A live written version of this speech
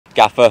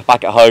Gaffer,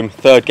 back at home,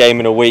 third game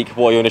in a week.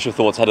 What are your initial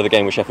thoughts ahead of the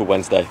game with Sheffield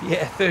Wednesday?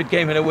 Yeah, third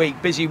game in a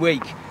week, busy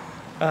week.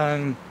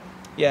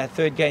 Yeah,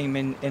 third game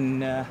in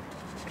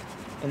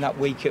that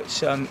week.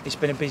 It's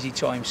been a busy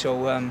time,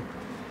 so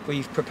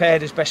we've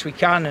prepared as best we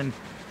can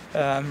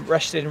and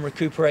rested and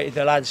recuperated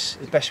the lads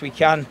as best we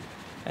can,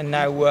 and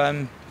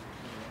now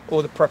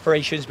all the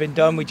preparation's been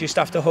done. We just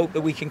have to hope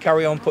that we can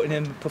carry on putting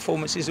in the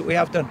performances that we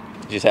have done.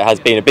 As you say, it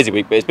has been a busy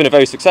week, but it's been a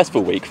very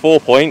successful week.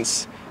 4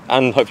 points.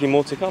 And hopefully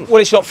more to come.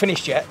 Well, it's not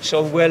finished yet,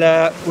 so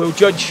we'll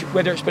judge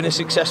whether it's been a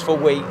successful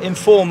week. In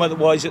form,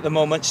 otherwise, at the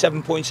moment,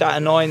 7 points out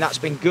of 9. That's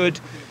been good.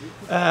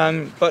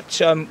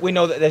 But we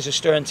know that there's a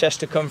stern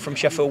test to come from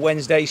Sheffield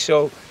Wednesday,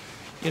 so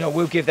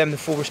we'll give them the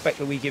full respect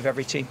that we give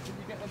every team.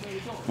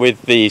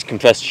 With the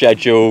compressed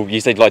schedule, you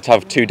said you'd like to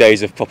have 2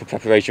 days of proper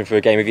preparation for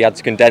a game. Have you had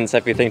to condense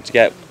everything to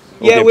get?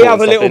 Yeah, we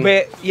have a little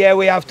bit. Yeah,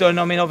 we have done.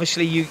 I mean,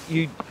 obviously,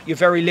 you're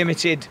very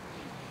limited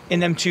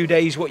in them 2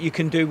 days what you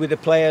can do with the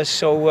players,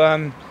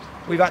 so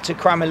we've had to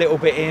cram a little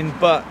bit in,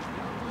 but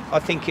I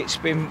think it's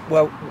been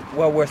well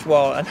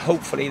worthwhile, and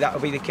hopefully that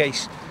will be the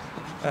case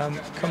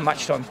come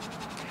match time.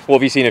 What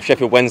have you seen of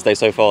Sheffield Wednesday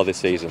so far this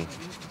season?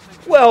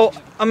 Well,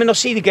 I mean, I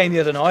see the game the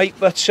other night,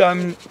 but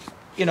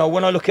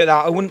when I look at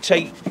that, I wouldn't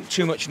take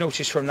too much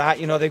notice from that.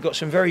 They've got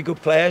some very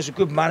good players, a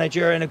good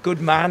manager and a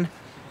good man,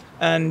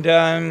 and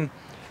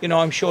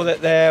I'm sure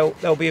that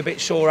they'll be a bit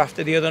sore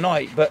after the other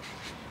night, but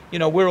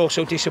we're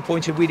also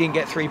disappointed we didn't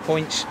get 3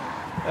 points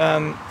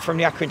from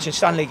the Accrington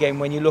Stanley game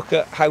when you look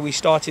at how we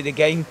started the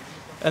game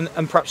and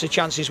perhaps the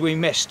chances we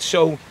missed.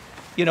 So,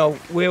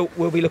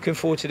 we'll be looking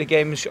forward to the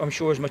games, I'm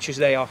sure, as much as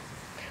they are.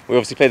 We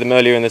obviously played them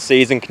earlier in the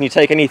season. Can you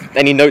take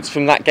any notes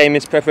from that game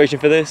in preparation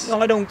for this?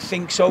 No, I don't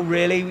think so,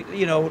 really.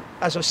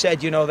 As I said,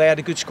 they had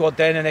a good squad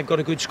then and they've got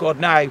a good squad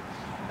now.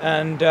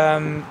 And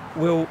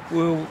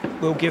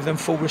we'll give them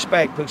full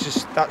respect,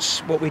 because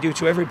that's what we do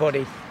to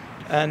everybody.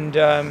 And,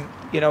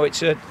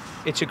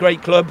 it's a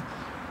great club.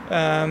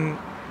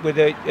 With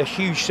a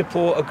huge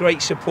support, a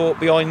great support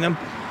behind them.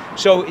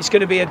 So it's going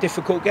to be a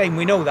difficult game,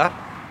 we know that.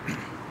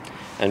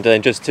 And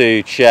then just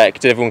to check,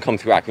 did everyone come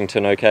through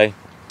Accrington okay?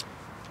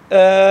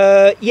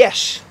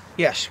 Yes,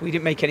 we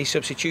didn't make any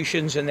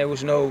substitutions and there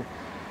was no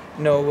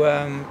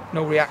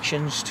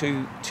reactions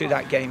to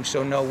that game.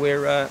 So no,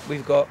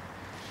 we've got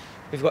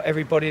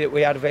everybody that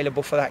we had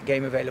available for that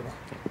game available.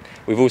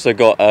 We've also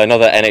got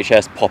another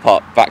NHS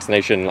pop-up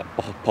vaccination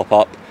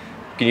pop-up.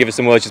 Can you give us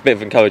some words, just a bit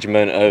of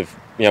encouragement of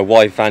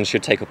why fans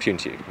should take the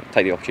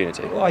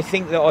opportunity? Well, I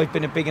think that I've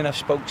been a big enough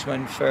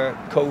spokesman for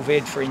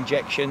COVID, for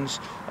injections.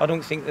 I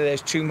don't think that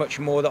there's too much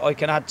more that I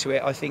can add to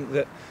it. I think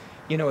that,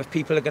 if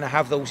people are going to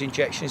have those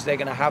injections, they're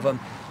going to have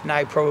them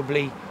now,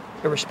 probably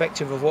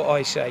irrespective of what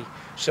I say.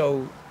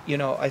 So,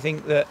 I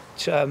think that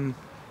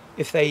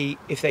if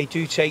they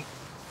do take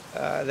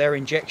their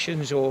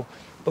injections or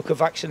book a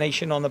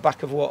vaccination on the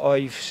back of what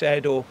I've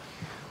said or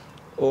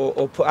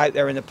put out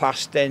there in the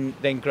past, then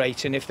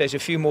great. And if there's a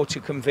few more to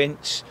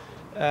convince,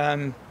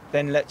 then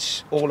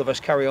let's all of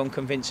us carry on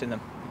convincing them.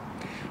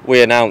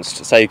 We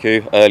announced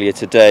Sekou earlier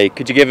today.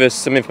 Could you give us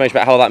some information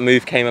about how that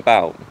move came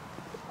about?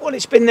 Well,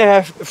 it's been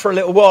there for a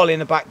little while in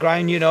the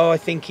background. I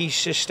think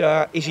he's just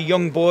he's a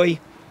young boy.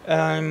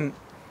 I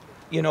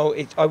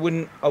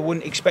wouldn't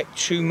expect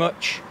too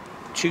much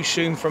too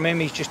soon from him.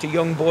 He's just a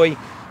young boy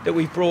that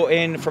we've brought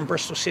in from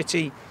Bristol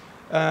City.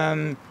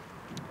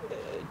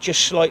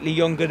 Just slightly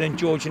younger than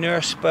George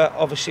Nurse, but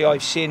obviously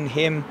I've seen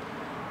him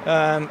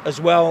as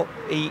well.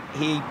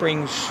 He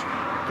brings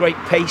great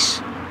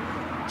pace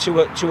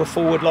to a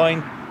forward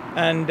line,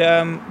 and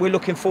we're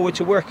looking forward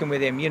to working with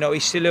him.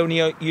 He's still only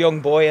a young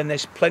boy and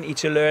there's plenty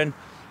to learn,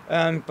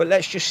 but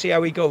let's just see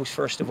how he goes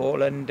first of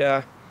all, and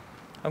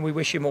we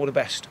wish him all the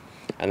best.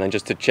 And then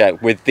just to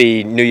check, with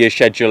the New Year's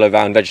schedule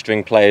around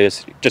registering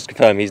players, just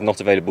confirm he's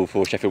not available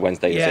for Sheffield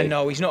Wednesday. Yeah,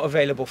 no, he's not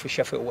available for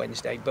Sheffield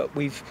Wednesday, but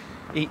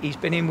he's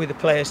been in with the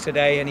players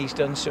today and he's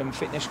done some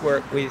fitness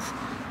work with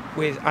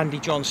Andy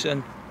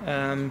Johnson.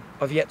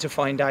 I've yet to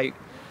find out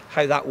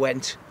how that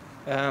went,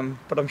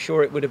 but I'm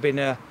sure it would have been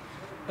a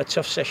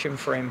tough session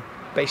for him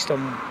based on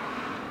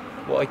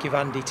what I give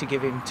Andy to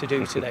give him to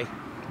do today.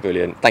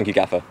 Brilliant. Thank you,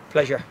 Gaffer.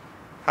 Pleasure.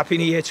 Happy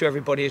New Year to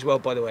everybody as well,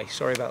 by the way.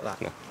 Sorry about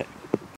that. No.